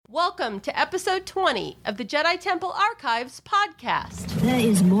Welcome to episode 20 of the Jedi Temple Archives podcast. There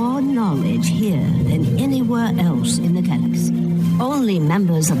is more knowledge here than anywhere else in the galaxy. Only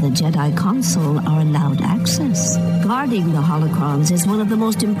members of the Jedi Council are allowed access. Guarding the holocrons is one of the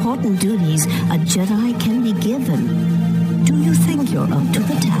most important duties a Jedi can be given. Do you think you're up to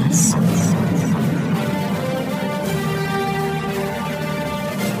the task?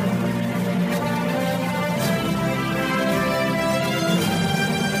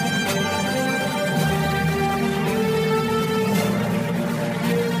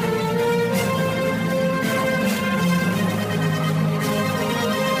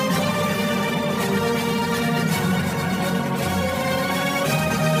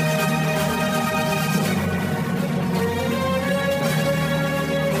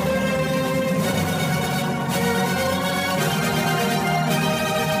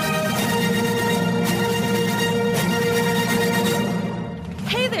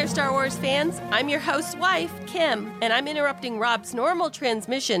 I'm your host's wife, Kim, and I'm interrupting Rob's normal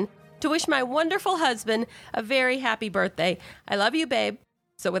transmission to wish my wonderful husband a very happy birthday. I love you, babe.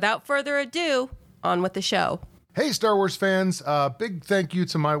 So without further ado, on with the show. Hey, Star Wars fans. Big thank you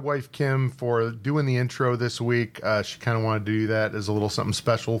to my wife, Kim, for doing the intro this week. She kind of wanted to do that as a little something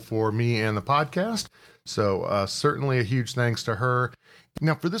special for me and the podcast. So certainly a huge thanks to her.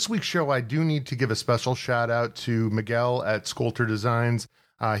 Now, for this week's show, I do need to give a special shout out to Miguel at Skolter Designs.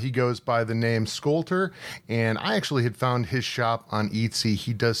 He goes by the name Skolter, and I actually had found his shop on Etsy.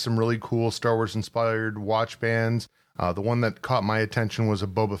 He does some really cool Star Wars-inspired watch bands. The one that caught my attention was a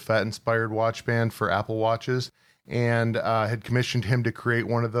Boba Fett-inspired watch band for Apple Watches, and had commissioned him to create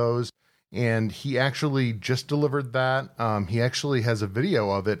one of those. And he actually just delivered that. He actually has a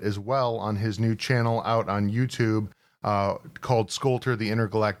video of it as well on his new channel out on YouTube called Skolter the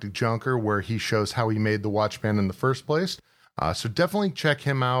Intergalactic Junker, where he shows how he made the watch band in the first place. So definitely check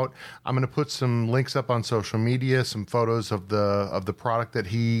him out. I'm going to put some links up on social media, some photos of the product that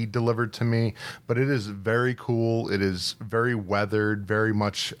he delivered to me. But it is very cool. It is very weathered, very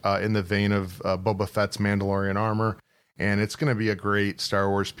much in the vein of Boba Fett's Mandalorian armor. And it's going to be a great Star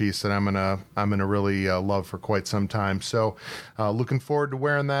Wars piece that I'm gonna really love for quite some time. So looking forward to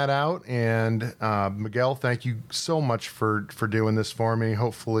wearing that out. And Miguel, thank you so much for doing this for me.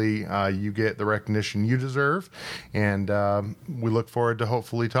 Hopefully you get the recognition you deserve. And we look forward to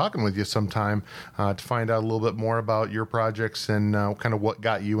hopefully talking with you sometime to find out a little bit more about your projects and kind of what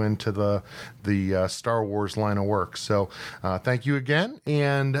got you into the Star Wars line of work. So thank you again.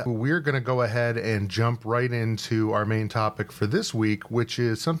 And we're going to go ahead and jump right into our main topic for this week, which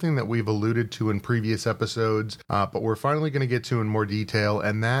is something that we've alluded to in previous episodes, but we're finally going to get to in more detail,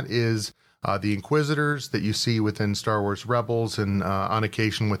 and that is the Inquisitors that you see within Star Wars Rebels and on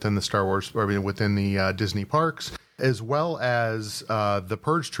occasion within the within the Disney parks, as well as the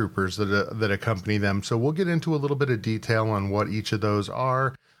Purge Troopers that accompany them. So we'll get into a little bit of detail on what each of those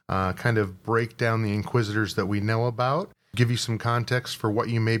are, kind of break down the Inquisitors that we know about, give you some context for what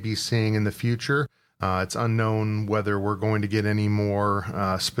you may be seeing in the future. It's unknown whether we're going to get any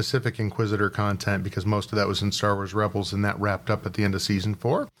more specific Inquisitor content because most of that was in Star Wars Rebels and that wrapped up at the end of Season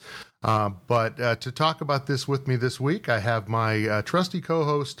 4. But to talk about this with me this week, I have my trusty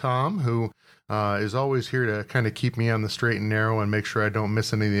co-host, Tom, who is always here to kind of keep me on the straight and narrow and make sure I don't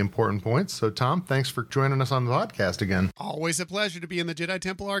miss any of the important points. So, Tom, thanks for joining us on the podcast again. Always a pleasure to be in the Jedi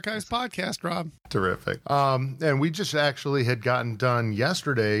Temple Archives podcast, Rob. Terrific. And we just actually had gotten done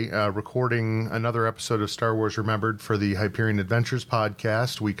yesterday recording another episode of Star Wars Remembered for the Hyperion Adventures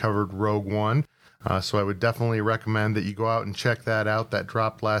podcast. We covered Rogue One. So I would definitely recommend that you go out and check that out. That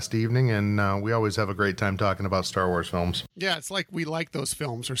dropped last evening, and we always have a great time talking about Star Wars films. Yeah, it's like we like those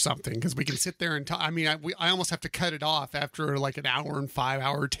films or something, because we can sit there and talk. I mean, I almost have to cut it off after like an hour and 5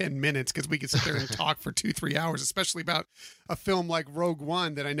 hour, 10 minutes, because we can sit there and talk for 2-3 hours, especially about a film like Rogue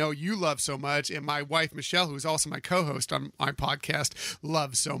One that I know you love so much, and my wife, Michelle, who's also my co-host on my podcast,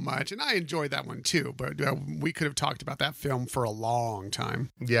 loves so much. And I enjoyed that one too, but we could have talked about that film for a long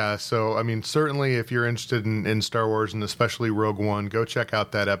time. Yeah, so, I mean, certainly if you're interested in Star Wars and especially Rogue One, go check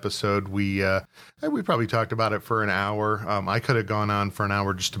out that episode. We probably talked about it for an hour. I could have gone on for an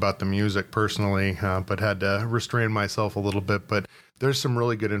hour just about the music personally, but had to restrain myself a little bit. But there's some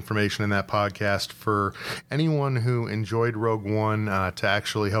really good information in that podcast for anyone who enjoyed Rogue One to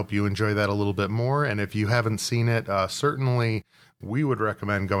actually help you enjoy that a little bit more. And if you haven't seen it, certainly we would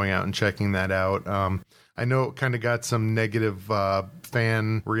recommend going out and checking that out. I know it kind of got some negative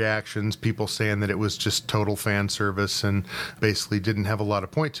fan reactions, people saying that it was just total fan service and basically didn't have a lot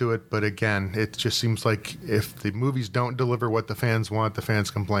of point to it. But again, it just seems like if the movies don't deliver what the fans want, the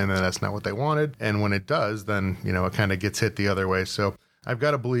fans complain that that's not what they wanted. And when it does, then, you know, it kind of gets hit the other way. So I've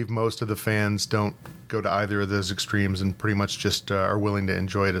got to believe most of the fans don't go to either of those extremes and pretty much just are willing to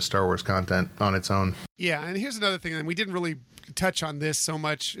enjoy the Star Wars content on its own. Yeah, and here's another thing, and we didn't really touch on this so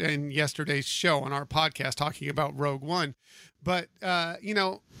much in yesterday's show on our podcast talking about Rogue One, but,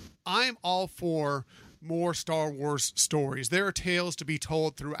 I'm all for more Star Wars stories. There are tales to be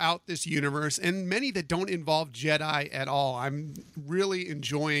told throughout this universe, and many that don't involve Jedi at all. I'm really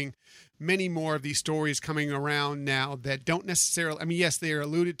enjoying many more of these stories coming around now that don't necessarily, yes, they are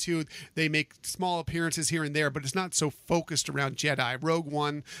alluded to. They make small appearances here and there, but it's not so focused around Jedi. Rogue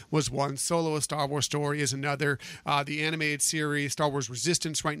One was one. Solo: A Star Wars Story is another. The animated series, Star Wars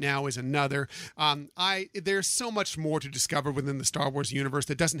Resistance right now, is another. There's so much more to discover within the Star Wars universe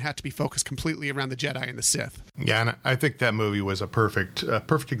that doesn't have to be focused completely around the Jedi and the Sith. Yeah, and I think that movie was a perfect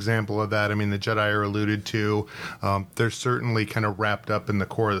example of that. The Jedi are alluded to. They're certainly kind of wrapped up in the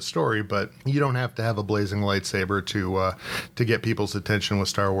core of the story, but you don't have to have a blazing lightsaber to get people's attention with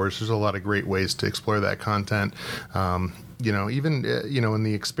Star Wars. There's a lot of great ways to explore that content. Even in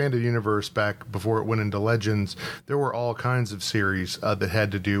the expanded universe back before it went into Legends, there were all kinds of series that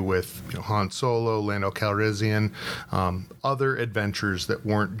had to do with Han Solo, Lando Calrissian, other adventures that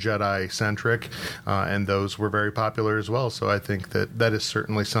weren't Jedi-centric, and those were very popular as well. So I think that is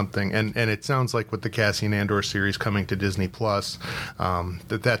certainly something, and it sounds like with the Cassian Andor series coming to Disney Plus,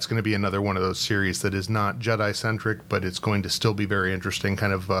 that's going to be another one of those series that is not Jedi-centric, but it's going to still be very interesting,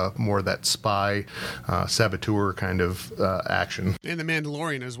 kind of more that spy, saboteur kind of action. And The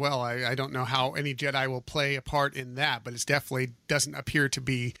Mandalorian as well. I don't know how any Jedi will play a part in that, but it definitely doesn't appear to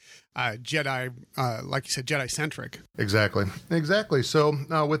be Jedi, like you said, Jedi-centric. Exactly.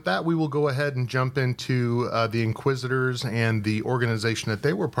 So with that, we will go ahead and jump into the Inquisitors and the organization that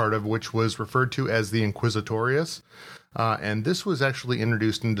they were part of, which was referred to as the Inquisitorius. And this was actually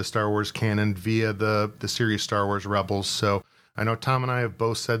introduced into Star Wars canon via the series Star Wars Rebels. So I know Tom and I have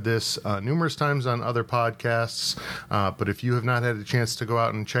both said this numerous times on other podcasts, but if you have not had a chance to go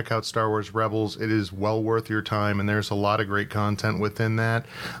out and check out Star Wars Rebels, it is well worth your time, and there's a lot of great content within that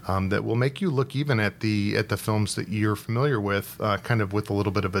that will make you look even at the films that you're familiar with, kind of with a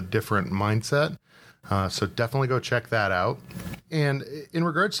little bit of a different mindset. So definitely go check that out. And in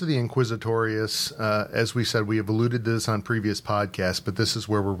regards to the Inquisitorius, as we said, we have alluded to this on previous podcasts, but this is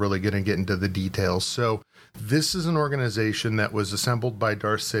where we're really going to get into the details. So this is an organization that was assembled by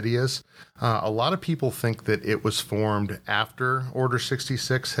Darth Sidious. A lot of people think that it was formed after Order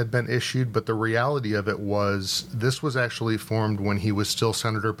 66 had been issued, but the reality of it was this was actually formed when he was still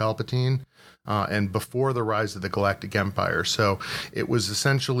Senator Palpatine. And before the rise of the Galactic Empire. So it was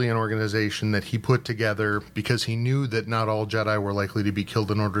essentially an organization that he put together because he knew that not all Jedi were likely to be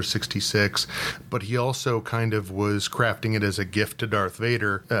killed in Order 66, but he also kind of was crafting it as a gift to Darth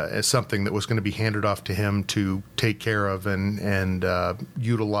Vader, as something that was going to be handed off to him to take care of and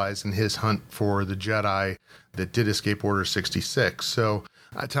utilize in his hunt for the Jedi that did escape Order 66. So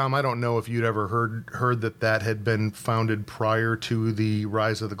Tom, I don't know if you'd ever heard that had been founded prior to the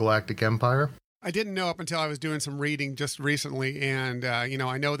rise of the Galactic Empire. I didn't know up until I was doing some reading just recently, and I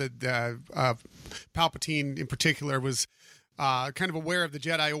know that Palpatine in particular was kind of aware of the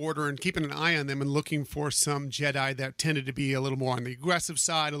Jedi Order and keeping an eye on them and looking for some Jedi that tended to be a little more on the aggressive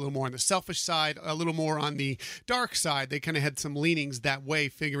side, a little more on the selfish side, a little more on the dark side. They kind of had some leanings that way,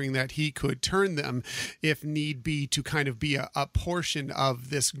 figuring that he could turn them if need be to kind of be a portion of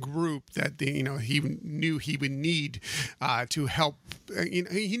this group that he knew he would need to help.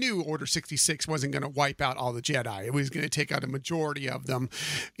 He knew Order 66 wasn't going to wipe out all the Jedi. It was going to take out a majority of them,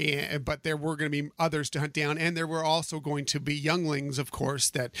 but there were going to be others to hunt down, and there were also going to be younglings, of course,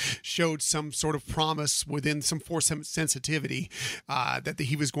 that showed some sort of promise within some Force sensitivity that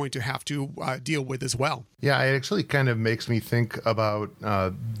he was going to have to deal with as well. Yeah, it actually kind of makes me think about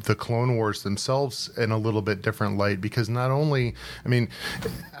the Clone Wars themselves in a little bit different light, because not only,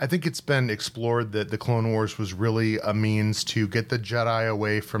 I think it's been explored that the Clone Wars was really a means to get the Jedi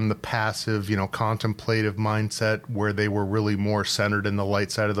away from the passive, contemplative mindset where they were really more centered in the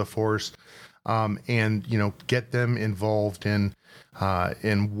light side of the Force. And get them involved in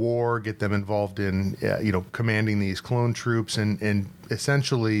war, get them involved in commanding these clone troops, and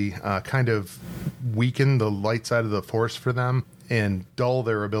essentially kind of weaken the light side of the Force for them and dull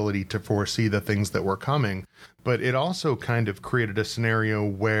their ability to foresee the things that were coming. But it also kind of created a scenario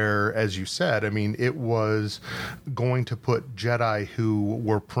where, as you said, it was going to put Jedi who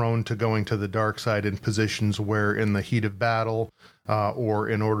were prone to going to the dark side in positions where in the heat of battle, or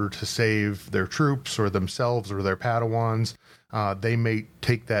in order to save their troops or themselves or their Padawans, they may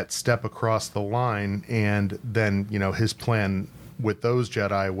take that step across the line, and then, his plan with those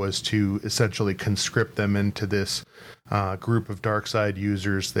Jedi was to essentially conscript them into this group of dark side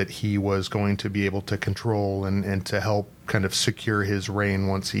users that he was going to be able to control and to help kind of secure his reign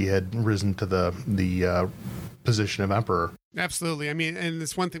once he had risen to the position of emperor. Absolutely. I mean, and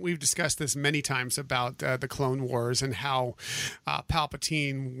it's one thing we've discussed this many times about the Clone Wars and how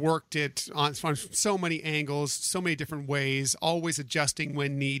Palpatine worked it on so many angles, so many different ways, always adjusting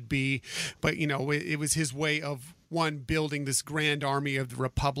when need be. But, you know, it was his way of building this grand army of the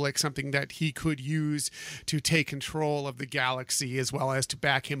Republic, something that he could use to take control of the galaxy, as well as to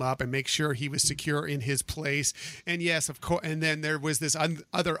back him up and make sure he was secure in his place. And yes, of course, and then there was this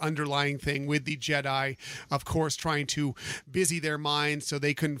other underlying thing with the Jedi, of course, trying to busy their minds so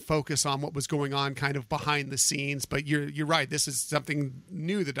they couldn't focus on what was going on kind of behind the scenes. But you're right. This is something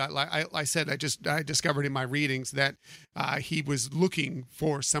new that I said I discovered in my readings, that he was looking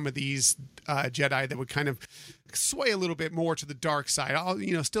for some of these Jedi that would kind of sway a little bit more to the dark side,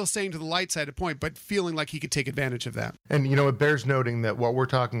 still staying to the light side of the point, but feeling like he could take advantage of that. And, it bears noting that what we're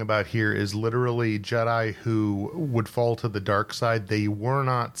talking about here is literally Jedi who would fall to the dark side. They were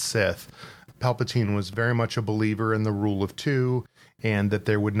not Sith. Palpatine was very much a believer in the rule of two, and that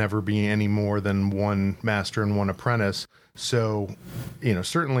there would never be any more than one master and one apprentice. So,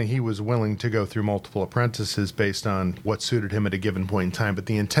 certainly he was willing to go through multiple apprentices based on what suited him at a given point in time. But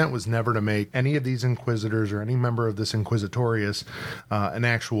the intent was never to make any of these Inquisitors or any member of this Inquisitorius an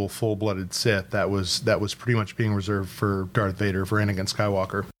actual full-blooded Sith. That was pretty much being reserved for Darth Vader, for Anakin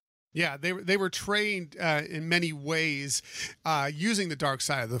Skywalker. Yeah, they were trained in many ways using the dark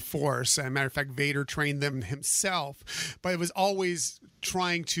side of the Force. As a matter of fact, Vader trained them himself, but it was always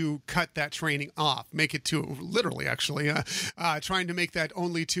trying to cut that training off, make it to literally, actually, trying to make that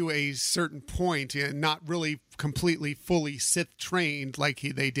only to a certain point and not really completely, fully Sith trained like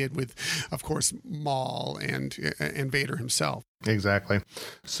they did with, of course, Maul and Vader himself. Exactly.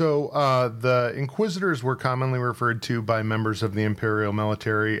 So the Inquisitors were commonly referred to by members of the Imperial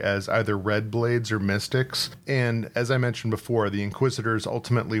military as either Red Blades or Mystics. And as I mentioned before, the Inquisitors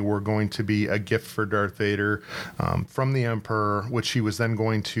ultimately were going to be a gift for Darth Vader from the Emperor, which he was then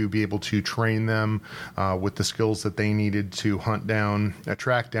going to be able to train them with the skills that they needed to hunt down,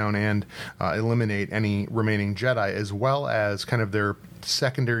 track down, and eliminate any remaining Jedi, as well as kind of their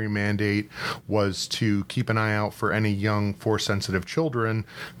secondary mandate was to keep an eye out for any young Force-sensitive children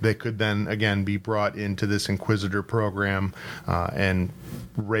that could then again be brought into this Inquisitor program and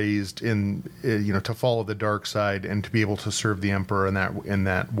raised in to follow the dark side and to be able to serve the Emperor in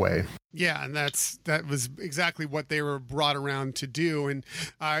that way. Yeah, and that was exactly what they were brought around to do. And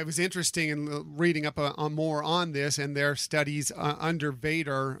it was interesting in reading up more on this and their studies under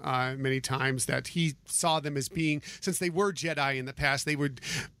Vader many times, that he saw them as being, since they were Jedi in the past, they would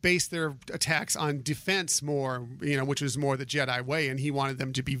base their attacks on defense more, which was more the Jedi way, and he wanted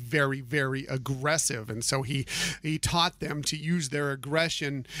them to be very, very aggressive. And so he taught them to use their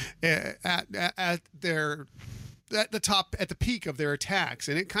aggression at the peak of their attacks,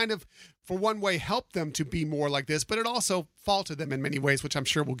 and it kind of, for one way, helped them to be more like this, but it also faulted them in many ways, which I'm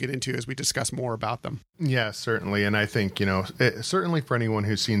sure we'll get into as we discuss more about them. Yeah, certainly. And I think, certainly for anyone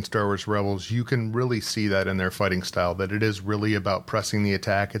who's seen Star Wars Rebels, you can really see that in their fighting style, that it is really about pressing the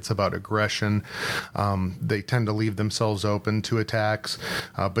attack. It's about aggression. They tend to leave themselves open to attacks.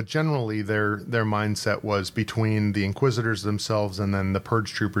 But generally, their mindset was between the Inquisitors themselves and then the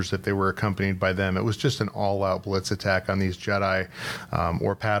Purge Troopers, if they were accompanied by them. It was just an all-out blitz attack on these Jedi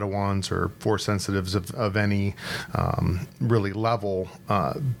or Padawans or Force sensitives of any really level,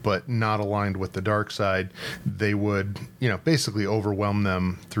 but not aligned with the dark side. They would, basically overwhelm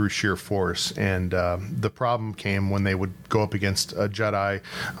them through sheer force. And the problem came when they would go up against a Jedi,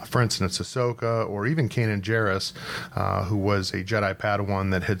 for instance, Ahsoka, or even Kanan Jarrus, who was a Jedi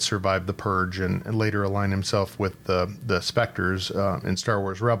Padawan that had survived the Purge and later aligned himself with the Spectres in Star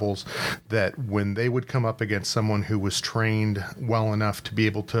Wars Rebels, that when they would come up against someone who was trained well enough to be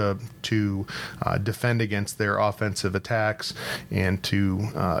able to defend against their offensive attacks and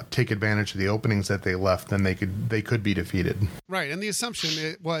to take advantage of the openings that they left, then they could be defeated. Right, and the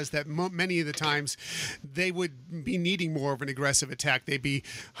assumption was that many of the times they would be needing more of an aggressive attack. They'd be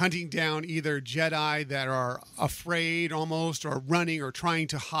hunting down either Jedi that are afraid almost, or running, or trying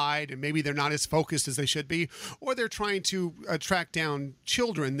to hide, and maybe they're not as focused as they should be, or they're trying to track down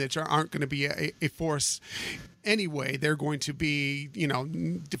children that aren't going to be a force anyway. They're going to be,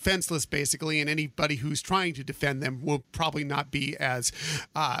 defenseless basically, and anybody who's trying to defend them will probably not be as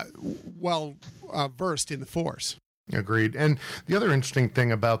well versed in the Force. Agreed. And the other interesting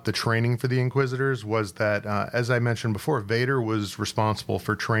thing about the training for the Inquisitors was that, as I mentioned before, Vader was responsible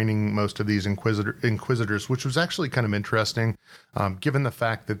for training most of these Inquisitors, which was actually kind of interesting, given the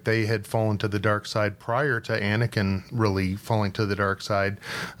fact that they had fallen to the dark side prior to Anakin really falling to the dark side.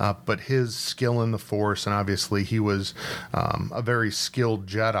 But his skill in the Force, and obviously he was a very skilled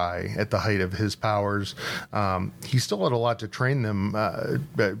Jedi at the height of his powers, he still had a lot to train them, a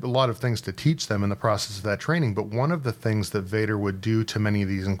lot of things to teach them in the process of that training. But one of the things that Vader would do to many of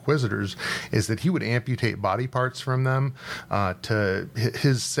these Inquisitors is that he would amputate body parts from them.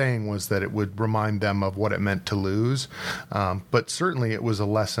 His saying was that it would remind them of what it meant to lose. But certainly it was a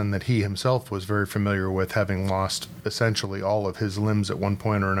lesson that he himself was very familiar with, having lost essentially all of his limbs at one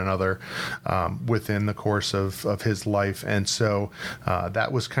point or another within the course of his life. And so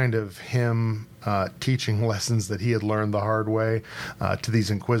that was kind of him teaching lessons that he had learned the hard way to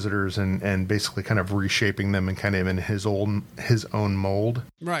these Inquisitors, and basically kind of reshaping them and kind of in his own mold.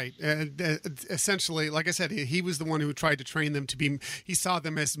 Right. Essentially, like I said, he was the one who tried to train them to be, he saw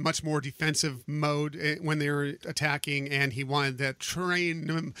them as much more defensive mode when they were attacking, and he wanted to train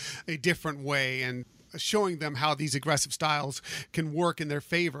them a different way, and showing them how these aggressive styles can work in their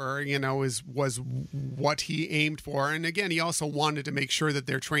favor, was what he aimed for. And again, he also wanted to make sure that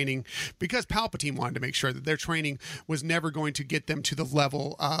their training, because Palpatine wanted to make sure that their training was never going to get them to the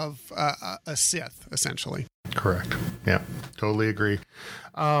level of a Sith, essentially. Correct. Yeah, totally agree.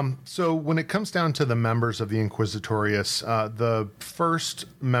 So when it comes down to the members of the Inquisitorius, the first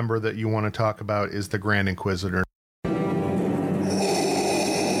member that you want to talk about is the Grand Inquisitor.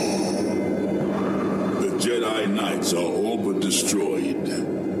 Knights are all but destroyed,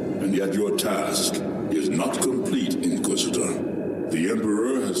 and yet your task is not complete, Inquisitor. The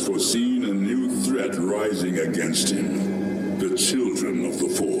Emperor has foreseen a new threat rising against him. The children of the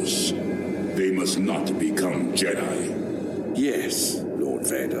Force. They must not become Jedi. Yes, Lord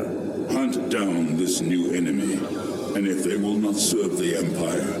Vader. Hunt down this new enemy, and if they will not serve the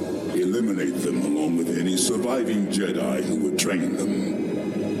Empire, eliminate them along with any surviving Jedi who would train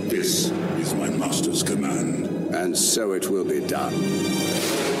them. This is my master's command. And so it will be done.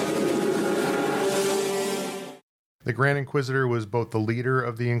 The Grand Inquisitor was both the leader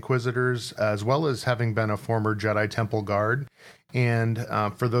of the Inquisitors, as well as having been a former Jedi Temple guard. And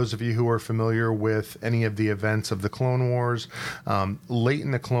for those of you who are familiar with any of the events of the Clone Wars, late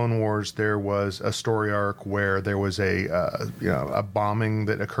in the Clone Wars, there was a story arc where there was a bombing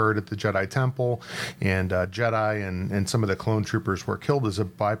that occurred at the Jedi Temple, and Jedi and some of the clone troopers were killed as a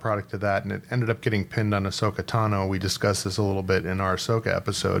byproduct of that, and it ended up getting pinned on Ahsoka Tano. We discussed this a little bit in our Ahsoka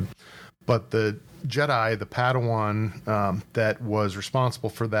episode. But the Jedi, the Padawan that was responsible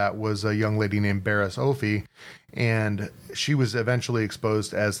for that, was a young lady named Barriss Offee, and she was eventually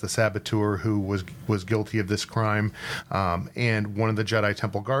exposed as the saboteur who was guilty of this crime. And one of the Jedi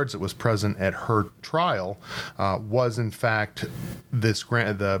Temple guards that was present at her trial was in fact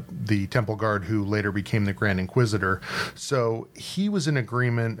the Temple guard who later became the Grand Inquisitor. So he was in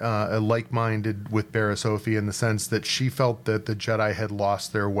agreement, like-minded with Barriss Offee, in the sense that she felt that the Jedi had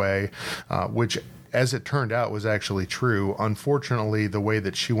lost their way, which, as it turned out, was actually true. Unfortunately, the way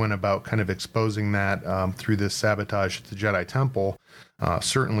that she went about kind of exposing that through this sabotage at the Jedi Temple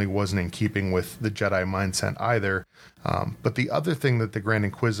certainly wasn't in keeping with the Jedi mindset either. But the other thing that the Grand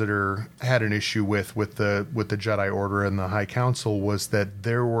Inquisitor had an issue with the Jedi Order and the High Council was that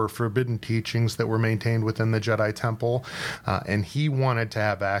there were forbidden teachings that were maintained within the Jedi Temple, and he wanted to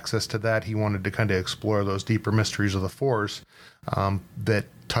have access to that. He wanted to kind of explore those deeper mysteries of the Force that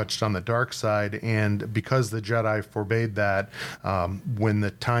touched on the dark side. And because the Jedi forbade that, when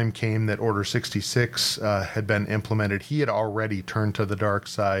the time came that Order 66 had been implemented, he had already turned to the dark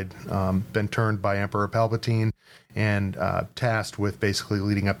side, been turned by Emperor Palpatine, and tasked with basically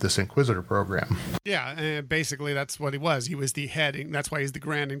leading up this Inquisitor program. Yeah, basically that's what he was. He was the head, and that's why he's the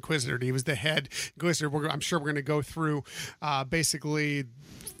Grand Inquisitor. He was the head Inquisitor. I'm sure we're going to go through basically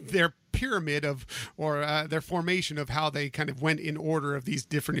their pyramid their formation of how they kind of went in order of these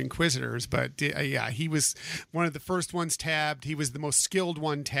different Inquisitors. But he was one of the first ones tabbed. He was the most skilled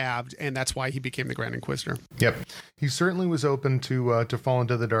one tabbed, and that's why he became the Grand Inquisitor. Yep. He certainly was open to fall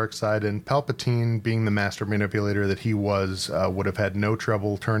into the dark side, and Palpatine, being the master manipulator that he was, would have had no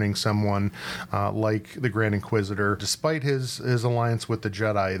trouble turning someone like the Grand Inquisitor. Despite his alliance with the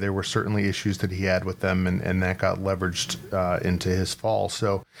Jedi, there were certainly issues that he had with them, and that got leveraged into his fall.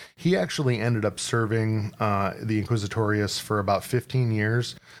 So he actually ended up serving the Inquisitorius for about 15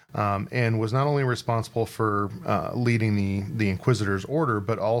 years, and was not only responsible for leading the Inquisitor's order,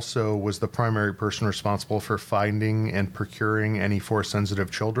 but also was the primary person responsible for finding and procuring any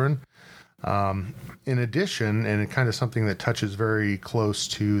Force-sensitive children. In addition, and it kind of something that touches very close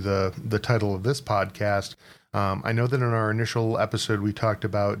to the title of this podcast, I know that in our initial episode we talked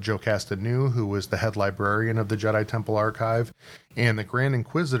about Jocasta Nu, who was the head librarian of the Jedi Temple Archive, and the Grand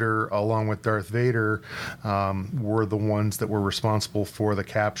Inquisitor, along with Darth Vader, were the ones that were responsible for the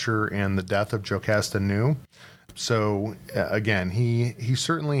capture and the death of Jocasta Nu. So again, he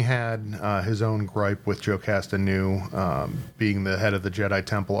certainly had his own gripe with Jocasta Nu being the head of the Jedi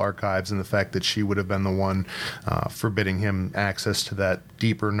Temple Archives, and the fact that she would have been the one forbidding him access to that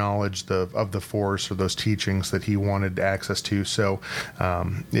deeper knowledge of the Force, or those teachings that he wanted access to. So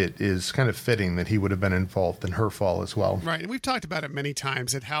it is kind of fitting that he would have been involved in her fall as well. Right, and we've talked about it many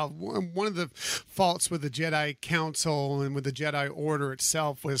times, at how one of the faults with the Jedi Council and with the Jedi Order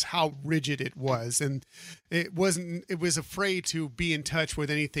itself was how rigid it was, and it was afraid to be in touch with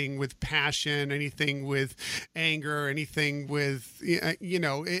anything with passion, anything with anger, anything with,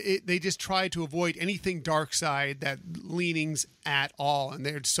 they just tried to avoid anything dark side, that leanings at all. And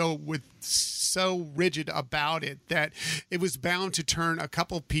they're so rigid about it that it was bound to turn a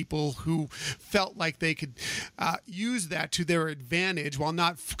couple people who felt like they could use that to their advantage while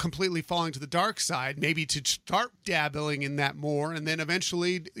not completely falling to the dark side, maybe to start dabbling in that more, and then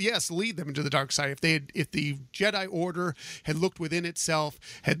eventually, yes, lead them into the dark side. If the Jedi Order had looked within itself,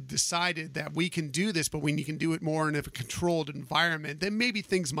 had decided that we can do this, but we can do it more in a controlled environment, then maybe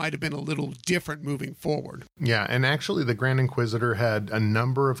things might have been a little different moving forward. Yeah, and actually the Grand Inquisitor had a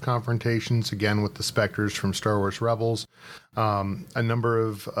number of confrontations, again, with the Spectres from Star Wars Rebels, a number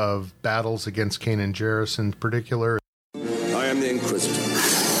of battles against Kanan Jarrus in particular. I am the Inquisitor.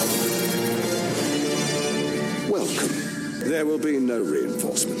 Welcome. There will be no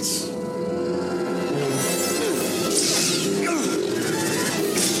reinforcements.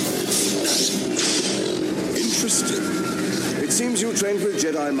 Interesting. It seems you trained with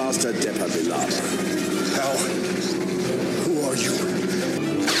Jedi Master Depa Billaba. How? Who are you?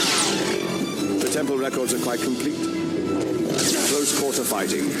 The temple records are quite complete. Close quarter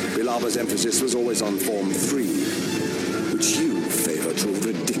fighting, Bilaba's emphasis was always on Form 3, which you favor to a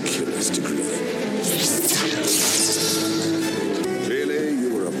ridiculous degree. Clearly,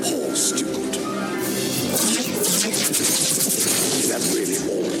 you were a poor student. Is that really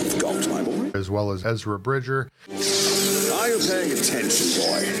all you've got, my boy? As well as Ezra Bridger. Are you paying attention,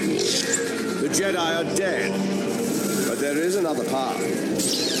 boy? The Jedi are dead, but there is another path.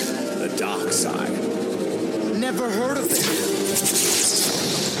 The dark side. Never heard of it.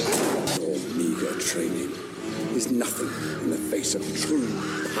 Your meager training is nothing in the face of true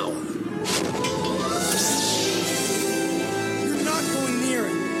power. You're not going near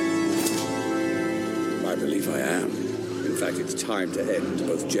it. I believe I am. In fact, it's time to end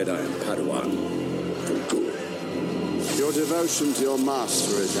both Jedi and Padawan for good. Your devotion to your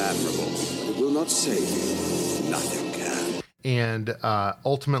master is admirable. It will not save you. Nothing can. And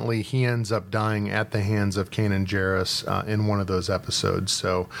ultimately, he ends up dying at the hands of Kanan Jarrus in one of those episodes.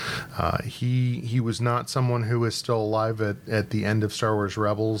 So he was not someone who is still alive at the end of Star Wars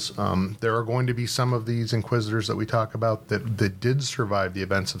Rebels. There are going to be some of these Inquisitors that we talk about that did survive the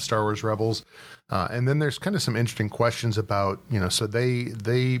events of Star Wars Rebels. And then there's kind of some interesting questions about, so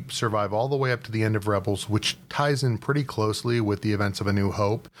they survive all the way up to the end of Rebels, which ties in pretty closely with the events of A New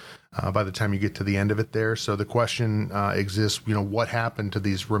Hope by the time you get to the end of it there. So the question exists, what happened to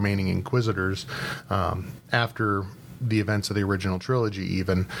these remaining Inquisitors after the events of the original trilogy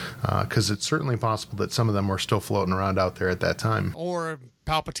even, because it's certainly possible that some of them were still floating around out there at that time. Or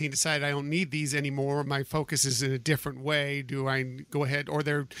Palpatine decided I don't need these anymore. My focus is in a different way. Do I go ahead? Or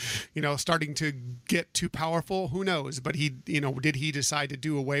they're, starting to get too powerful. Who knows? But did he decide to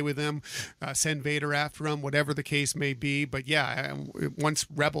do away with them, send Vader after him, whatever the case may be? But yeah, once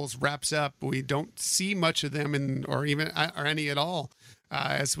Rebels wraps up, we don't see much of them or any at all.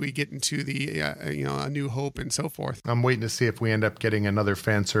 As we get into the A New Hope and so forth. I'm waiting to see if we end up getting another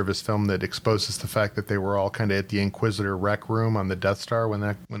fan service film that exposes the fact that they were all kind of at the Inquisitor rec room on the Death Star when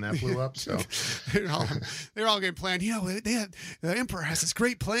that blew up. So they're all getting planned. The Emperor has this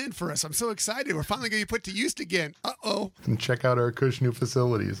great plan for us. I'm so excited. We're finally going to be put to use again. Uh-oh. And check out our cush new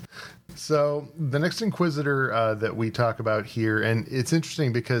facilities. So the next Inquisitor that we talk about here, and it's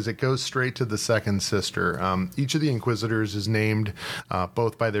interesting because it goes straight to the second sister. Each of the Inquisitors is named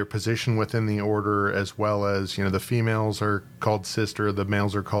both by their position within the order, as well as, the females are called sister, the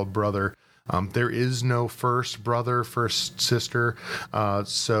males are called brother. There is no first brother, first sister.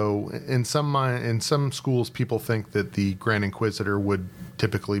 So in some schools, people think that the Grand Inquisitor would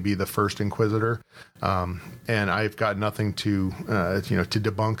typically be the first Inquisitor. And I've got nothing to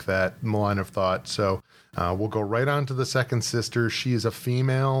debunk that line of thought. So We'll go right on to the second sister. She is a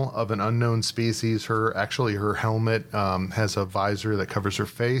female of an unknown species. Her helmet has a visor that covers her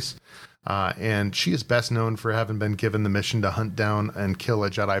face. And she is best known for having been given the mission to hunt down and kill a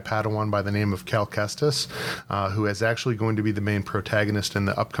Jedi Padawan by the name of Cal Kestis, who is actually going to be the main protagonist in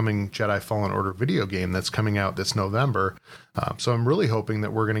the upcoming Jedi Fallen Order video game that's coming out this November. So I'm really hoping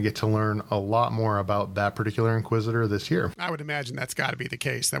that we're going to get to learn a lot more about that particular Inquisitor this year. I would imagine that's got to be the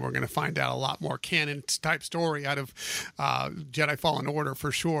case, that we're going to find out a lot more canon type story out of Jedi Fallen Order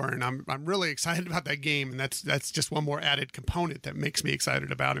for sure. And I'm really excited about that game, and that's just one more added component that makes me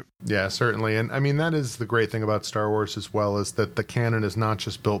excited about it. Yeah, certainly. And I mean, that is the great thing about Star Wars as well, is that the canon is not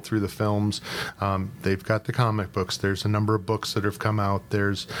just built through the films. They've got the comic books. There's a number of books that have come out.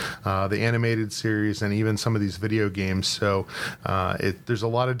 There's the animated series and even some of these video games. So there's a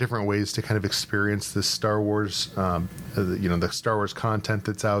lot of different ways to kind of experience this Star Wars, the Star Wars content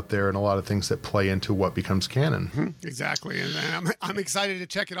that's out there, and a lot of things that play into what becomes canon. Mm-hmm. Exactly. And I'm excited to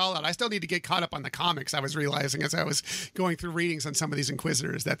check it all out. I still need to get caught up on the comics. I was realizing as I was going through readings on some of these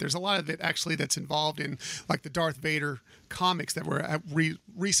Inquisitors that there's a lot of it actually that's involved in like the Darth Vader comics that were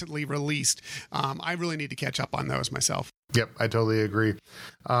recently released. I really need to catch up on those myself. Yep, I totally agree.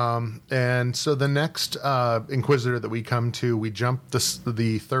 And so the next Inquisitor that we come to, we jump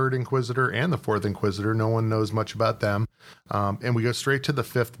the third Inquisitor and the fourth Inquisitor. No one knows much about them. And we go straight to the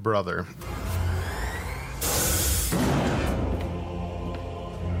fifth brother.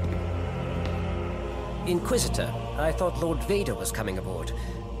 Inquisitor, I thought Lord Vader was coming aboard.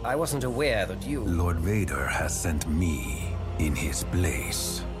 I wasn't aware that you... Lord Vader has sent me in his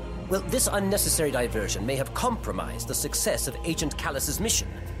place. Well, this unnecessary diversion may have compromised the success of Agent Callus's mission.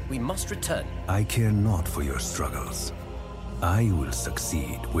 We must return. I care not for your struggles. I will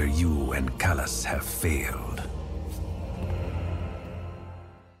succeed where you and Callus have failed.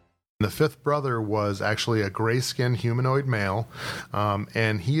 The fifth brother was actually a gray-skinned humanoid male,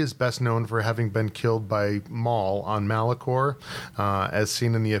 and he is best known for having been killed by Maul on Malachor, as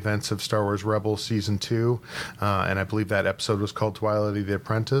seen in the events of Star Wars Rebels Season 2, and I believe that episode was called Twilight of the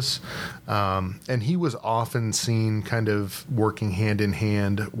Apprentice. And he was often seen kind of working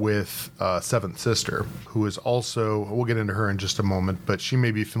hand-in-hand with Seventh Sister, who is also, we'll get into her in just a moment, but she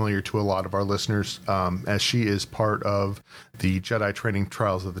may be familiar to a lot of our listeners, as she is part of the Jedi Training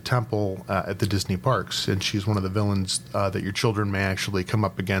Trials of the Temple at the Disney parks, and she's one of the villains that your children may actually come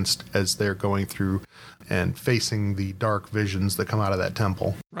up against as they're going through and facing the dark visions that come out of that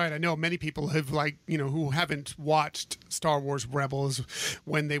temple. Right. I know many people have, who haven't watched Star Wars Rebels,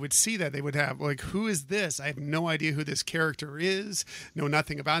 when they would see that, they would have, who is this? I have no idea who this character is, know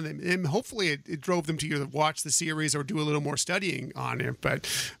nothing about them. And hopefully it drove them to either watch the series or do a little more studying on it. But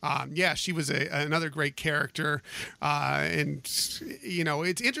she was another great character. And,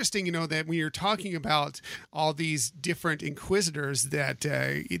 it's interesting, that when you're talking about all these different Inquisitors, that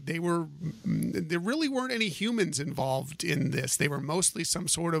there really weren't any humans involved in this. They were mostly some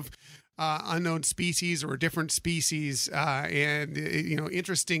sort of unknown species or a different species, and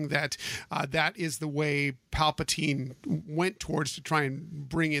interesting that that is the way Palpatine went towards to try and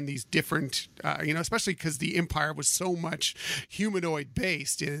bring in these different, especially because the Empire was so much humanoid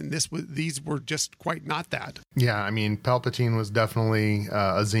based, and these were just quite not that. Yeah, I mean, Palpatine was definitely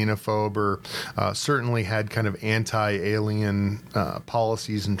a xenophobe, or certainly had kind of anti-alien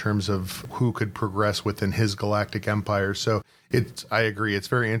policies in terms of who could progress within his galactic empire. So I agree. It's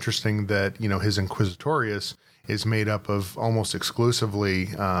very interesting that, his Inquisitorius is made up of almost exclusively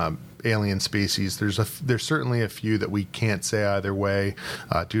alien species. There's certainly a few that we can't say either way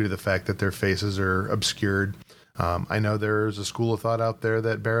due to the fact that their faces are obscured. I know there's a school of thought out there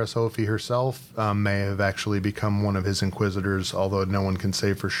that Barriss Offee herself may have actually become one of his Inquisitors, although no one can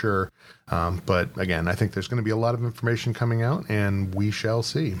say for sure. But again, I think there's going to be a lot of information coming out, and we shall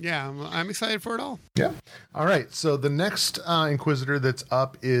see. Yeah, I'm excited for it all. Yeah. All right. So the next Inquisitor that's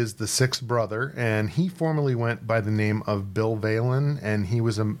up is the sixth brother, and he formerly went by the name of Bill Valen, and he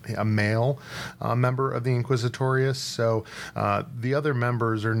was a male member of the Inquisitorius. So the other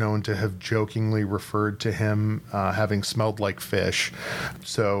members are known to have jokingly referred to him having smelled like fish.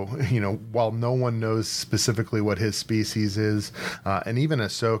 So, while no one knows specifically what his species is, and even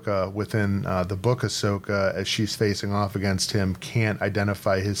Ahsoka within the book Ahsoka, as she's facing off against him, can't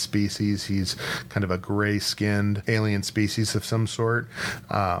identify his species. He's kind of a gray-skinned alien species of some sort.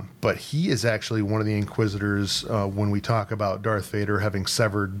 But he is actually one of the Inquisitors. When we talk about Darth Vader having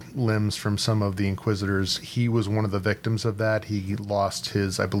severed limbs from some of the Inquisitors, he was one of the victims of that. He lost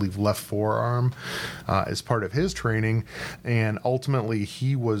his, I believe, left forearm as part of of his training, and ultimately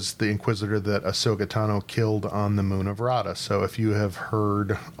he was the Inquisitor that Ahsoka Tano killed on the moon of Rada. So if you have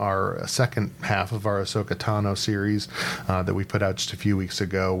heard our second half of our Ahsoka Tano series that we put out just a few weeks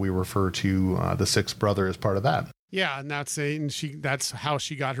ago, we refer to the Sixth Brother as part of that. Yeah, and that's how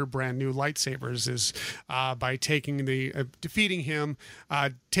she got her brand new lightsabers, is by taking defeating him,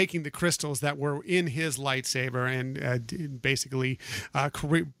 taking the crystals that were in his lightsaber, and basically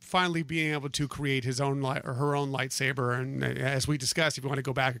finally being able to create her own lightsaber. And as we discussed, if you want to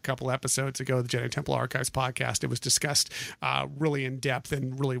go back a couple episodes ago, the Jedi Temple Archives podcast, it was discussed really in depth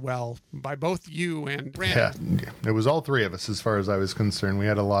and really well by both you and Brandon. Yeah, it was all three of us as far as I was concerned. We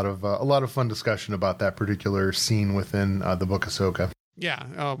had a lot of fun discussion about that particular scene within the book Ahsoka. Yeah,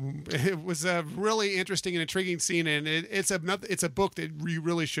 it was a really interesting and intriguing scene, and it's a book that you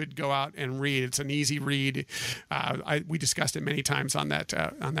really should go out and read. It's an easy read. We discussed it many times on that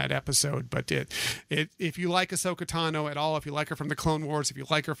episode. But if you like Ahsoka Tano at all, if you like her from the Clone Wars, if you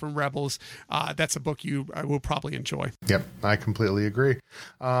like her from Rebels, that's a book you will probably enjoy. Yep, I completely agree.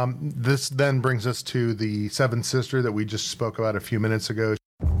 This then brings us to the Seventh Sister that we just spoke about a few minutes ago.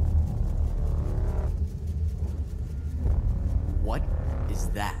 What is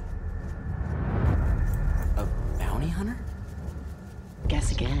that? A bounty hunter?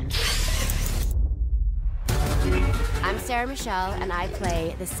 Guess again. I'm Sarah Michelle, and I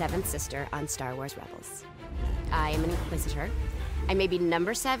play the Seventh Sister on Star Wars Rebels. I am an Inquisitor. I may be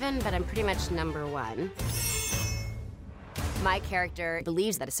number 7, but I'm pretty much number 1. My character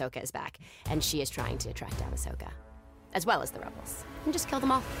believes that Ahsoka is back, and she is trying to track down Ahsoka, as well as the Rebels, and just kill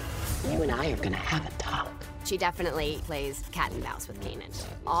them all. You and I are gonna have a talk. She definitely plays cat and mouse with Kanan.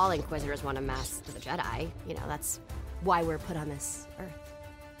 All Inquisitors want to mess with the Jedi. You know, that's why we're put on this Earth.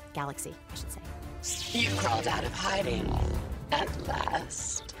 Galaxy, I should say. You crawled out of hiding. At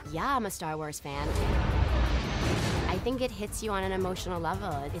last. Yeah, I'm a Star Wars fan. I think it hits you on an emotional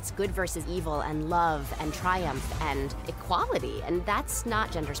level. It's good versus evil, and love, and triumph, and equality, and that's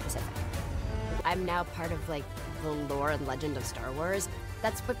not gender specific. I'm now part of, like, the lore and legend of Star Wars.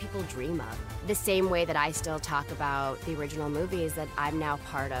 That's what people dream of. The same way that I still talk about the original movies, that I'm now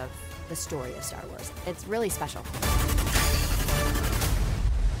part of the story of Star Wars. It's really special.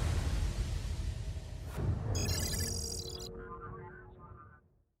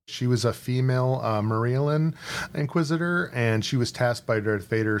 She was a female Marielin Inquisitor, and she was tasked by Darth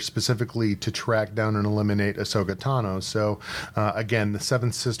Vader specifically to track down and eliminate Ahsoka Tano. So, again, the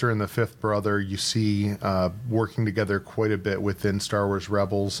Seventh Sister and the Fifth Brother you see working together quite a bit within Star Wars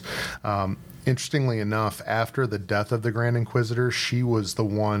Rebels. Interestingly enough, after the death of the Grand Inquisitor, she was the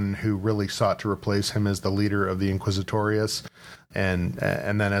one who really sought to replace him as the leader of the Inquisitorius. And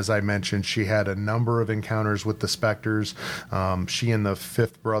then, as I mentioned, she had a number of encounters with the Spectres. She and the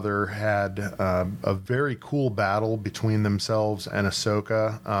Fifth Brother had a very cool battle between themselves and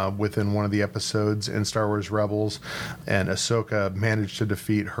Ahsoka within one of the episodes in Star Wars Rebels. And Ahsoka managed to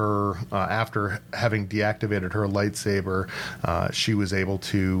defeat her after having deactivated her lightsaber. She was able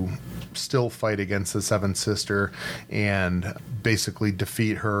to still fight against the Seventh Sister and basically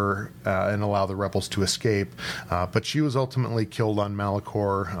defeat her and allow the rebels to escape. But she was ultimately killed on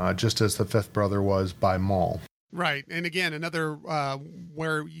Malachor, just as the Fifth Brother was by Maul. Right, and again, another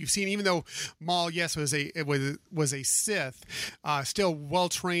where you've seen, even though Maul, yes, was a Sith, still well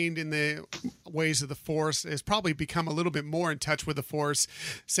trained in the ways of the Force, has probably become a little bit more in touch with the Force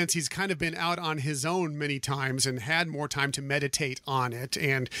since he's kind of been out on his own many times and had more time to meditate on it,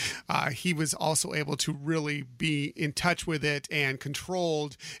 and he was also able to really be in touch with it and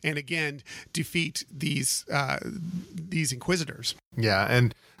controlled, and again defeat these Inquisitors. Yeah,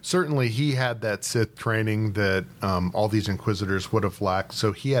 and certainly he had that Sith training that all these Inquisitors would have lacked,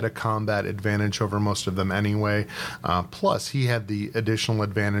 so he had a combat advantage over most of them anyway. Plus, he had the additional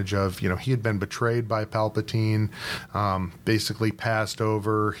advantage of, he had been betrayed by Palpatine, basically passed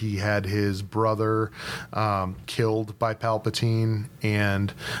over. He had his brother killed by Palpatine,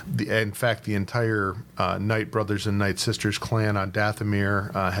 and in fact, the entire Night Brothers and Night Sisters clan on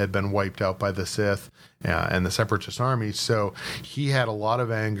Dathomir had been wiped out by the Sith and the Separatist army. So he had a lot of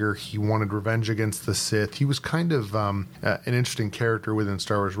anger. He wanted revenge against the Sith. He was kind of an interesting character within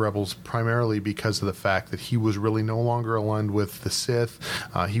Star Wars Rebels, primarily because of the fact that he was really no longer aligned with the Sith.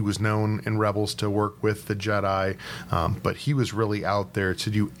 He was known in Rebels to work with the Jedi, but he was really out there to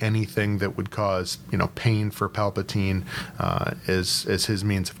do anything that would cause, pain for Palpatine as his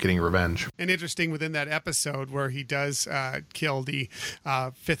means of getting revenge. And interesting within that episode where he does kill the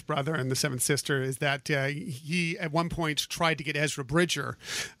Fifth Brother and the Seventh Sister is that he at one point tried to get Ezra Bridger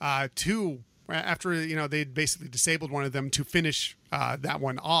to after they'd basically disabled one of them to finish that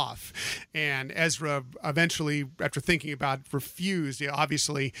one off. And Ezra eventually, after thinking about it, refused.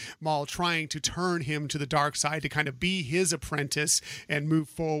 Obviously, Maul trying to turn him to the dark side to kind of be his apprentice and move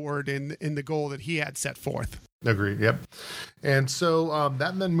forward in the goal that he had set forth. Agreed. Yep. And so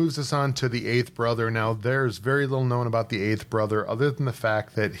that then moves us on to the eighth brother. Now, there's very little known about the eighth brother other than the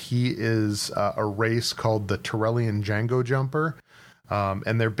fact that he is a race called the Torellian Django Jumper.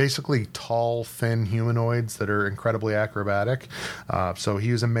 And they're basically tall, thin humanoids that are incredibly acrobatic. So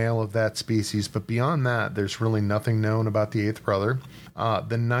he was a male of that species. But beyond that, there's really nothing known about the eighth brother.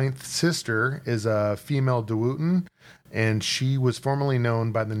 The ninth sister is a female Dewutin, and she was formerly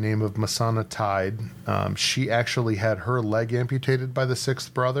known by the name of Masana Tide. She actually had her leg amputated by the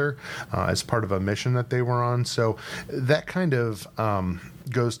sixth brother as part of a mission that they were on. So that kind of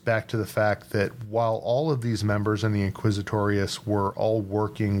goes back to the fact that while all of these members in the Inquisitorius were all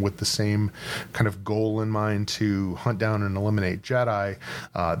working with the same kind of goal in mind to hunt down and eliminate Jedi,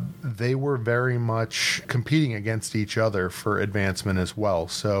 they were very much competing against each other for advancement as well.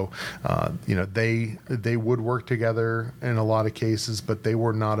 So, they would work together in a lot of cases, but they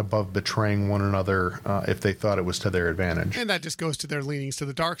were not above betraying one another if they thought it was to their advantage. And that just goes to their leanings to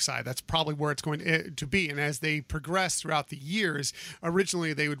the dark side. That's probably where it's going to be. And as they progress throughout the years, originally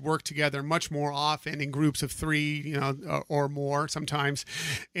they would work together much more often in groups of 3, or more sometimes.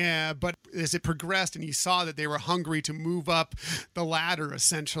 But as it progressed and you saw that they were hungry to move up the ladder,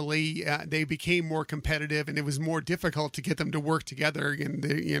 essentially, they became more competitive, and it was more difficult to get them to work together. And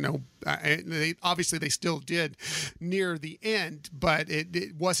they obviously they still did near the end, but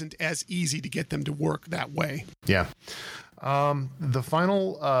it wasn't as easy to get them to work that way. Yeah. The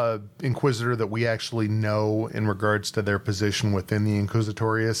final Inquisitor that we actually know in regards to their position within the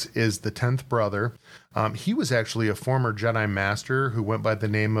Inquisitorius is the 10th brother. He was actually a former Jedi Master who went by the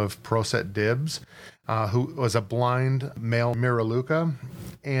name of Proset Dibs, who was a blind male Miraluka.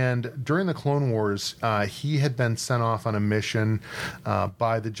 And during the Clone Wars, he had been sent off on a mission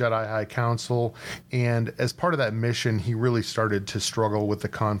by the Jedi High Council. And as part of that mission, he really started to struggle with the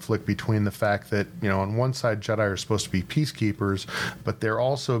conflict between the fact that, on one side, Jedi are supposed to be peacekeepers, but they're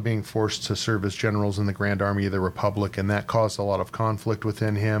also being forced to serve as generals in the Grand Army of the Republic. And that caused a lot of conflict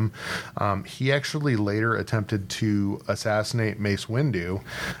within him. He actually later attempted to assassinate Mace Windu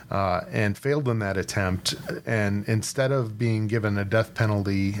and failed in that attempt. And instead of being given a death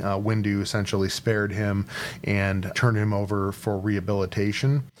penalty, Windu essentially spared him and turned him over for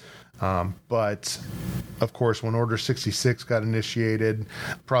rehabilitation. But, of course, when Order 66 got initiated,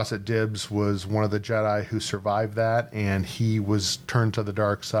 Proset Dibs was one of the Jedi who survived that, and he was turned to the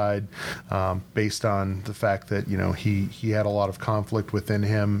dark side based on the fact that, he had a lot of conflict within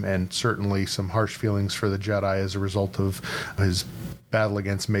him and certainly some harsh feelings for the Jedi as a result of his battle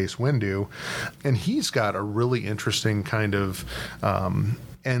against Mace Windu. And he's got a really interesting kind of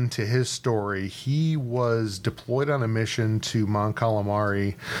end to his story. He was deployed on a mission to Mon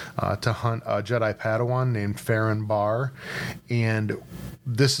Calamari to hunt a Jedi Padawan named Farron Barr, and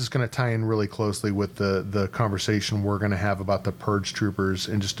this is going to tie in really closely with the conversation we're going to have about the Purge Troopers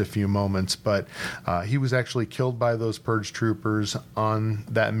in just a few moments. But he was actually killed by those Purge Troopers on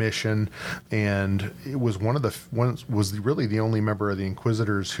that mission, and it was was really the only member of the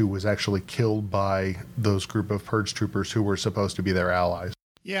Inquisitors who was actually killed by those group of Purge Troopers who were supposed to be their allies.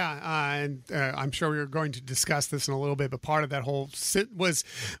 Yeah, and I'm sure we were going to discuss this in a little bit, but part of that whole was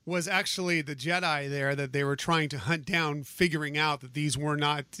actually the Jedi there that they were trying to hunt down, figuring out that these were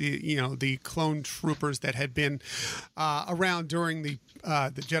not the clone troopers that had been around during the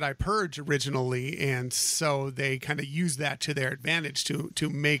Jedi Purge originally, and so they kind of used that to their advantage to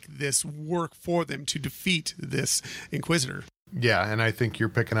make this work for them to defeat this Inquisitor. Yeah, and I think you're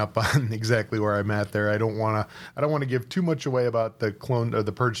picking up on exactly where I'm at there. I don't want to give too much away about the clone or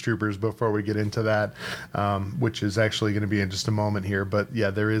the Purge Troopers before we get into that, which is actually going to be in just a moment here. But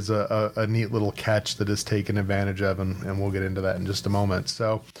yeah, there is a neat little catch that is taken advantage of, and we'll get into that in just a moment.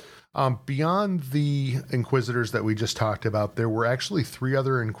 So beyond the Inquisitors that we just talked about, there were actually 3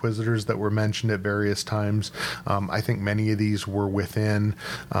 other Inquisitors that were mentioned at various times. I think many of these were within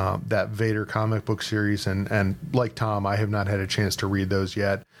that Vader comic book series, and like Tom, I have not had a chance to read those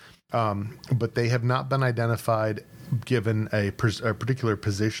yet. But they have not been identified given a particular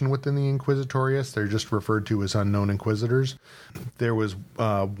position within the Inquisitorius. They're just referred to as unknown Inquisitors. There was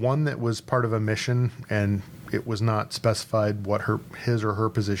one that was part of a mission, and it was not specified what his or her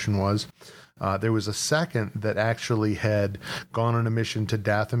position was. There was a second that actually had gone on a mission to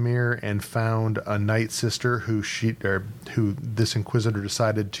Dathomir and found a Night Sister who this Inquisitor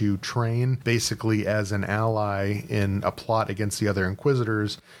decided to train basically as an ally in a plot against the other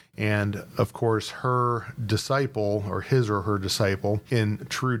Inquisitors. And of course, her disciple, or his or her disciple, in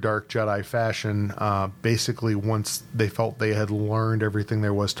true Dark Jedi fashion, basically once they felt they had learned everything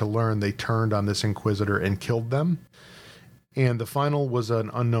there was to learn, they turned on this Inquisitor and killed them. And the final was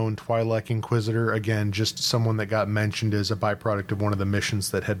an unknown Twi'lek Inquisitor, again, just someone that got mentioned as a byproduct of one of the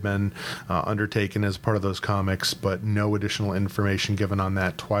missions that had been undertaken as part of those comics, but no additional information given on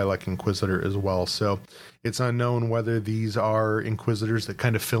that Twi'lek Inquisitor as well. So it's unknown whether these are Inquisitors that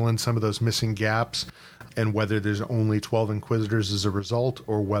kind of fill in some of those missing gaps, and whether there's only 12 Inquisitors as a result,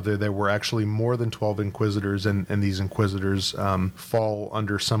 or whether there were actually more than 12 Inquisitors, and these Inquisitors fall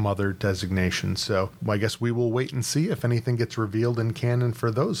under some other designation. So I guess we will wait and see if anything gets revealed in canon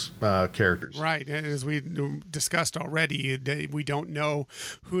for those characters. Right. As we discussed already, we don't know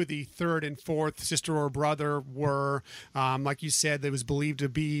who the third and fourth sister or brother were. Like you said, there was believed to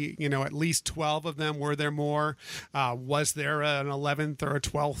be, at least 12 of them. Were there more? Was there an 11th or a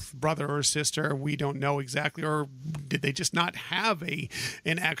 12th brother or sister? We don't know exactly, or did they just not have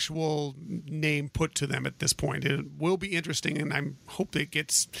an actual name put to them at this point? It will be interesting, and I hope it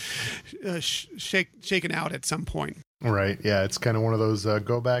gets shaken out at some point. Right. Yeah, it's kind of one of those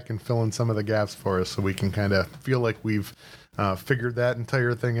go back and fill in some of the gaps for us so we can kind of feel like we've figured that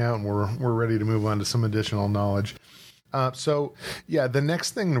entire thing out, and we're ready to move on to some additional knowledge. So the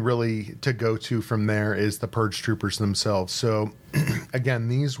next thing really to go to from there is the Purge Troopers themselves. So again,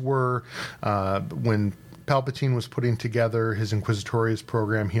 these were when Palpatine was putting together his Inquisitorius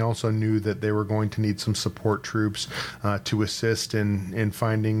program, he also knew that they were going to need some support troops to assist in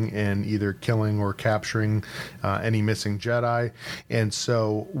finding and either killing or capturing any missing Jedi. And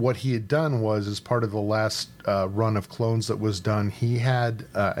so what he had done was, as part of the last run of clones that was done, he had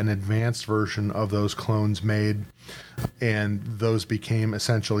an advanced version of those clones made, and those became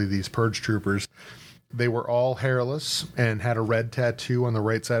essentially these Purge Troopers. They were all hairless and had a red tattoo on the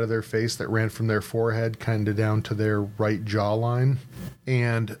right side of their face that ran from their forehead kind of down to their right jawline.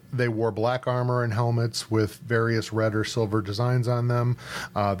 And they wore black armor and helmets with various red or silver designs on them.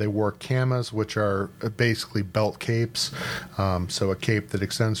 They wore camas, which are basically belt capes, so a cape that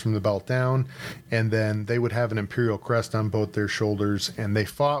extends from the belt down. And then they would have an Imperial crest on both their shoulders, and they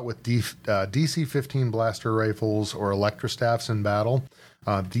fought with DC-15 blaster rifles or electrostaffs in battle.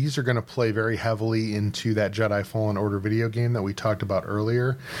 These are going to play very heavily into that Jedi Fallen Order video game that we talked about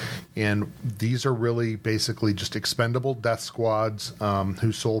earlier. And these are really basically just expendable death squads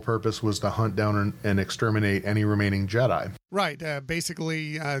whose sole purpose was to hunt down and exterminate any remaining Jedi. Right.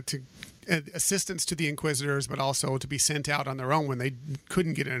 Basically, to assistance to the Inquisitors, but also to be sent out on their own when they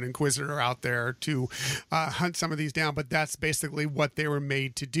couldn't get an Inquisitor out there to hunt some of these down. But that's basically what they were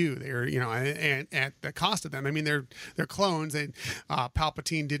made to do. They're, and at the cost of them. I mean, they're clones.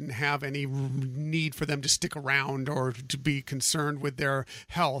 Palpatine didn't have any need for them to stick around or to be concerned with their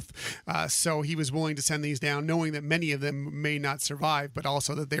health. So he was willing to send these down, knowing that many of them may not survive, but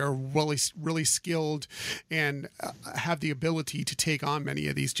also that they are really, really skilled and have the ability to take on many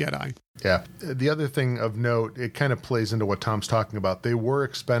of these Jedi. Yeah. The other thing of note, it kind of plays into what Tom's talking about. They were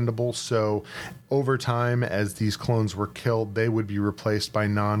expendable, so over time, as these clones were killed, they would be replaced by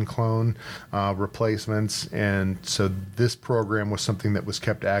non-clone replacements. And so this program was something that was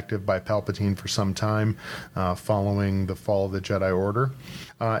kept active by Palpatine for some time following the fall of the Jedi Order.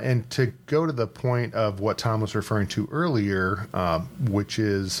 And to go to the point of what Tom was referring to earlier, which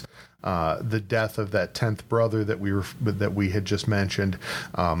is the death of that 10th brother that we had just mentioned.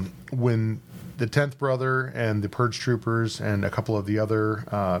 When the 10th brother and the Purge Troopers and a couple of the other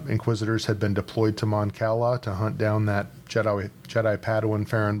Inquisitors had been deployed to Mon Cala to hunt down that Jedi Padawan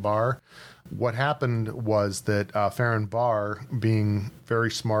Farron Barr, what happened was that Farron Barr, being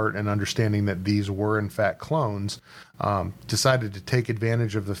very smart and understanding that these were in fact clones, decided to take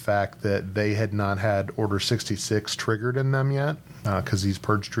advantage of the fact that they had not had Order 66 triggered in them yet, because these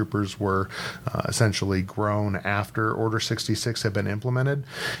Purge Troopers were essentially grown after Order 66 had been implemented.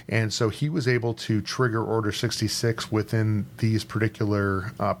 And so he was able to trigger Order 66 within these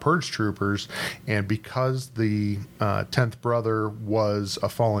particular Purge Troopers. And because the 10th brother was a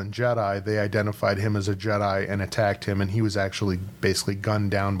fallen Jedi, they identified him as a Jedi and attacked him, and he was actually basically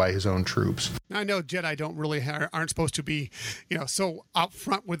gunned down by his own troops. I know Jedi don't really aren't supposed to be, so out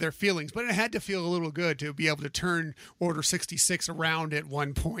front with their feelings, but it had to feel a little good to be able to turn Order 66 around at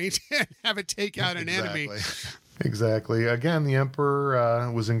one point and have it take out an enemy. Exactly. Again, the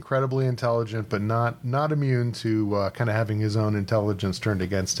Emperor was incredibly intelligent, but not immune to kind of having his own intelligence turned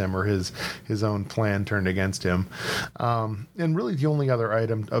against him, or his own plan turned against him. And really, the only other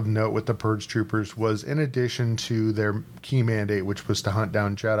item of note with the Purge Troopers was, in addition to their key mandate, which was to hunt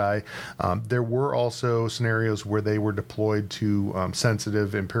down Jedi, there were also scenarios where they were deployed to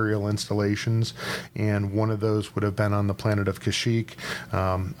sensitive Imperial installations, and one of those would have been on the planet of Kashyyyk.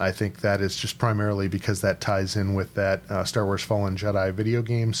 I think that is just primarily because that ties in with that Star Wars Fallen Jedi video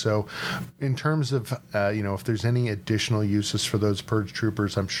game. So in terms of, if there's any additional uses for those Purge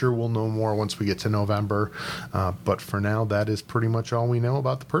Troopers, I'm sure we'll know more once we get to November. But for now, that is pretty much all we know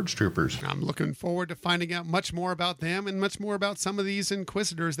about the Purge Troopers. I'm looking forward to finding out much more about them and much more about some of these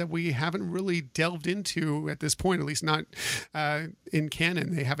Inquisitors that we haven't really delved into at this point, at least not in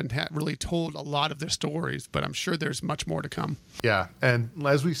canon. They haven't really told a lot of their stories, but I'm sure there's much more to come. Yeah, and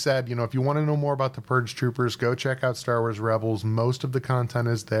as we said, if you want to know more about the Purge Troopers, go check out Star Wars Rebels. Most of the content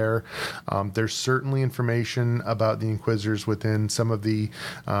is there. There's certainly information about the Inquisitors within some of the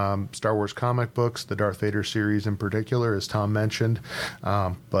Star Wars comic books, the Darth Vader series in particular, as Tom mentioned.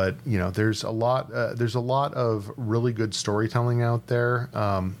 But there's a lot of really good storytelling out there.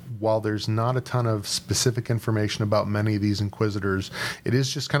 While there's not a ton of specific information about many of these Inquisitors, it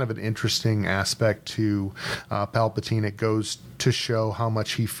is just kind of an interesting aspect to Palpatine. It goes to show how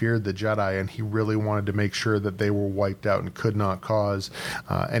much he feared the Jedi, and he really wanted to make sure that they were wiped out and could not cause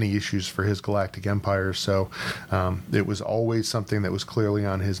any issues for his galactic empire. So it was always something that was clearly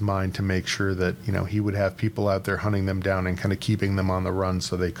on his mind, to make sure that he would have people out there hunting them down and kind of keeping them on the run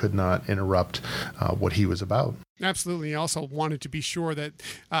so they could not interrupt what he was about. Absolutely. He also wanted to be sure that,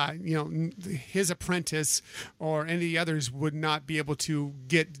 his apprentice or any of the others would not be able to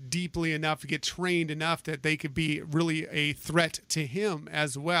get deeply enough, get trained enough that they could be really a threat to him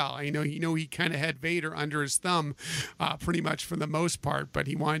as well. He kind of had Vader under his thumb pretty much for the most part, but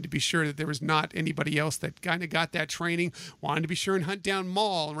he wanted to be sure that there was not anybody else that kind of got that training, wanted to be sure and hunt down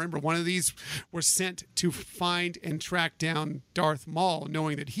Maul. Remember, one of these were sent to find and track down Darth Maul,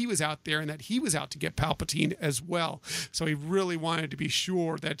 knowing that he was out there and that he was out to get Palpatine as well. So he really wanted to be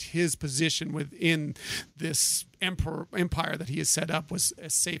sure that his position within this empire that he has set up was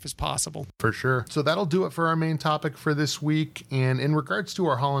as safe as possible. For sure. So that'll do it for our main topic for this week. And in regards to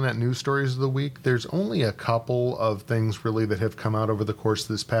our HoloNet news stories of the week, there's only a couple of things really that have come out over the course of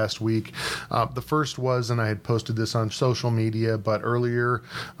this past week. The first was, and I had posted this on social media, but earlier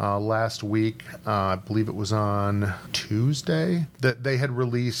last week, I believe it was on Tuesday, that they had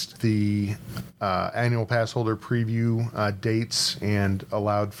released the annual pass holder preview dates and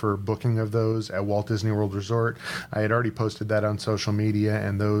allowed for booking of those at Walt Disney World Resort. I had already posted that on social media,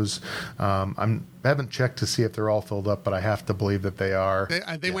 and those I haven't checked to see if they're all filled up, but I have to believe that they are.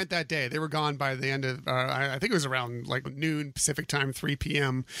 They went that day. They were gone by the end of, I think it was around like noon Pacific time, 3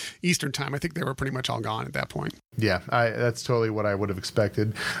 p.m. Eastern time. I think they were pretty much all gone at that point. Yeah, that's totally what I would have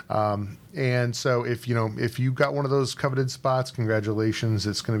expected. And so if you got one of those coveted spots, congratulations.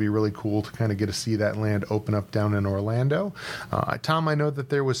 It's going to be really cool to kind of get to see that land open up down in Orlando. Tom, I know that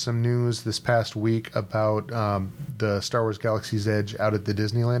there was some news this past week about the Star Wars Galaxy's Edge out at the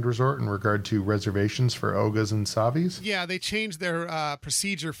Disneyland Resort in regard to reservations for Ogas and Savis. Yeah, they changed their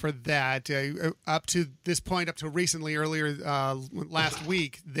procedure for that. Up to this point, up to recently, earlier last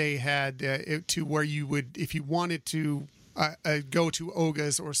week, they had it to where you would, if you wanted to go to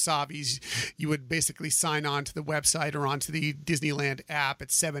Oga's or Savi's, you would basically sign on to the website or onto the Disneyland app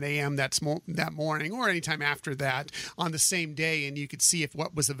at 7 a.m. that morning, or anytime after that on the same day, and you could see if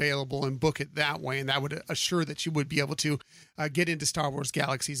what was available and book it that way, and that would assure that you would be able to get into Star Wars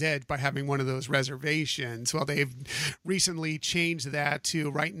Galaxy's Edge by having one of those reservations. Well, they've recently changed that to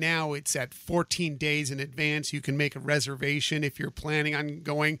right now it's at 14 days in advance. You can make a reservation if you're planning on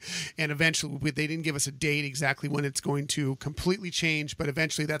going, and eventually they didn't give us a date exactly when it's going to completely change, but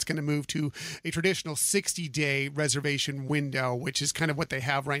eventually that's going to move to a traditional 60-day reservation window, which is kind of what they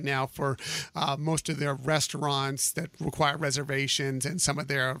have right now for most of their restaurants that require reservations and some of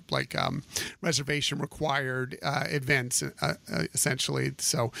their reservation required events essentially.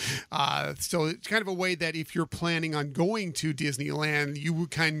 So it's kind of a way that if you're planning on going to Disneyland, you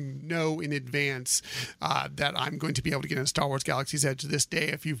would kind of know in advance that I'm going to be able to get into Star Wars Galaxy's Edge this day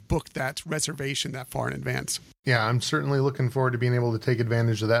if you've booked that reservation that far in advance. Yeah, I'm certainly looking forward to being able to take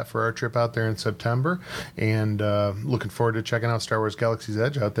advantage of that for our trip out there in September, and looking forward to checking out Star Wars Galaxy's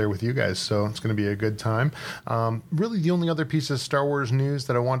Edge out there with you guys. So it's going to be a good time. Really, the only other piece of Star Wars news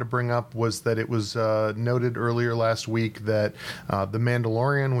that I wanted to bring up was that it was noted earlier last week that The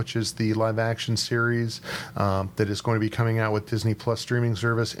Mandalorian, which is the live-action series that is going to be coming out with Disney Plus streaming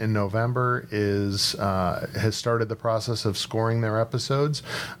service in November, has started the process of scoring their episodes.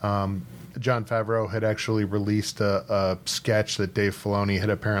 Jon Favreau had actually released a sketch that Dave Filoni had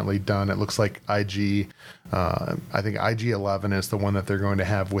apparently done. It looks like I think IG-11 is the one that they're going to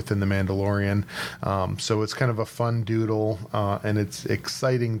have within The Mandalorian. So it's kind of a fun doodle, and it's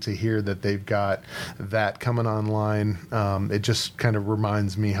exciting to hear that they've got that coming online. It just kind of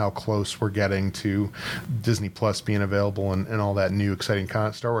reminds me how close we're getting to Disney Plus being available and all that new exciting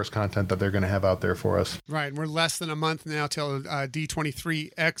Star Wars content that they're going to have out there for us. Right. And we're less than a month now till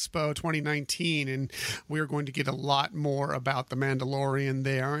D23 Expo 2019, and we're going to get a lot more about The Mandalorian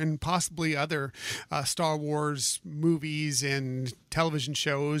there and possibly other Star Wars movies and television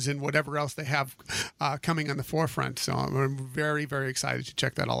shows and whatever else they have coming on the forefront. So I'm very, very excited to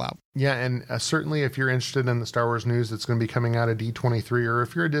check that all out. Yeah, and certainly if you're interested in the Star Wars news that's going to be coming out of D23, or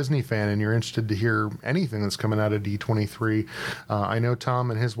if you're a Disney fan and you're interested to hear anything that's coming out of D23, I know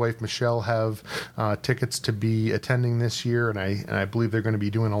Tom and his wife Michelle have tickets to be attending this year, and I believe they're going to be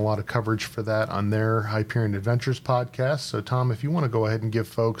doing a lot of coverage for that on their Hyperion Adventures podcast. So Tom, if you want to go ahead and give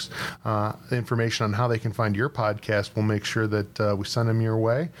folks the information on how they can find your podcast, we'll make sure that we send them your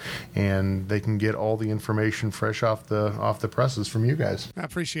way, and they can get all the information fresh off the presses from you guys. I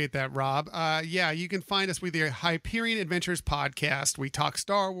appreciate that, Rob. Yeah, you can find us with the Hyperion Adventures podcast. We talk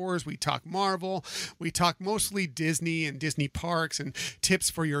Star Wars, we talk Marvel, we talk mostly Disney and Disney parks and tips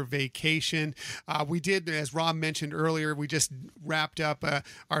for your vacation. We did, as Rob mentioned earlier, we just wrapped up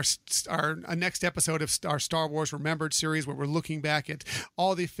our next episode of our Star Wars Remembered series, where we're looking back at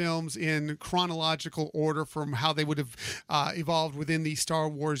all the films in chronological order from how they would have evolved within the Star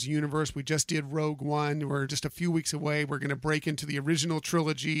Wars universe. We just did Rogue One. We're just a few weeks away. We're going to break into the original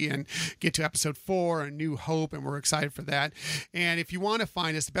trilogy and get to episode 4, A New Hope, and we're excited for that. And if you want to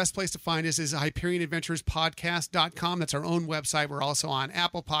find us, the best place to find us is HyperionAdventuresPodcast.com. That's our own website. We're also on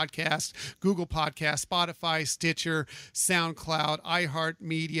Apple Podcasts, Google Podcasts, Spotify, Stitcher, SoundCloud,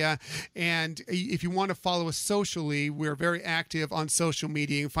 iHeartMedia. And if you want to follow us socially, we're very active on social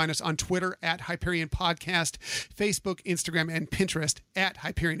media. You can find us on Twitter at Hyperion Podcast, Facebook, Instagram, and Pinterest at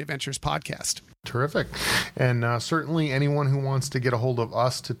Hyperion Adventures Podcast. Terrific. And certainly anyone who wants to get a hold of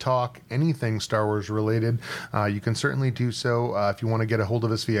us to talk anything Star Wars related, you can certainly do so. If you want to get a hold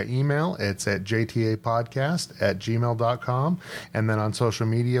of us via email, it's at jtapodcast@gmail.com. And then on social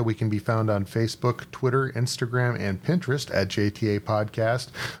media, we can be found on Facebook, Twitter, Instagram, and Pinterest at JTA Podcast.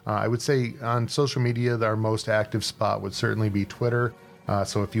 I would say on social media, our most active spot would certainly be Twitter.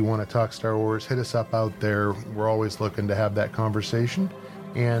 So if you want to talk Star Wars, hit us up out there. We're always looking to have that conversation.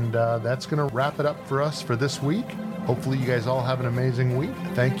 And that's going to wrap it up for us for this week. Hopefully you guys all have an amazing week.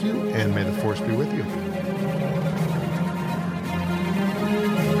 Thank you, and may the Force be with you.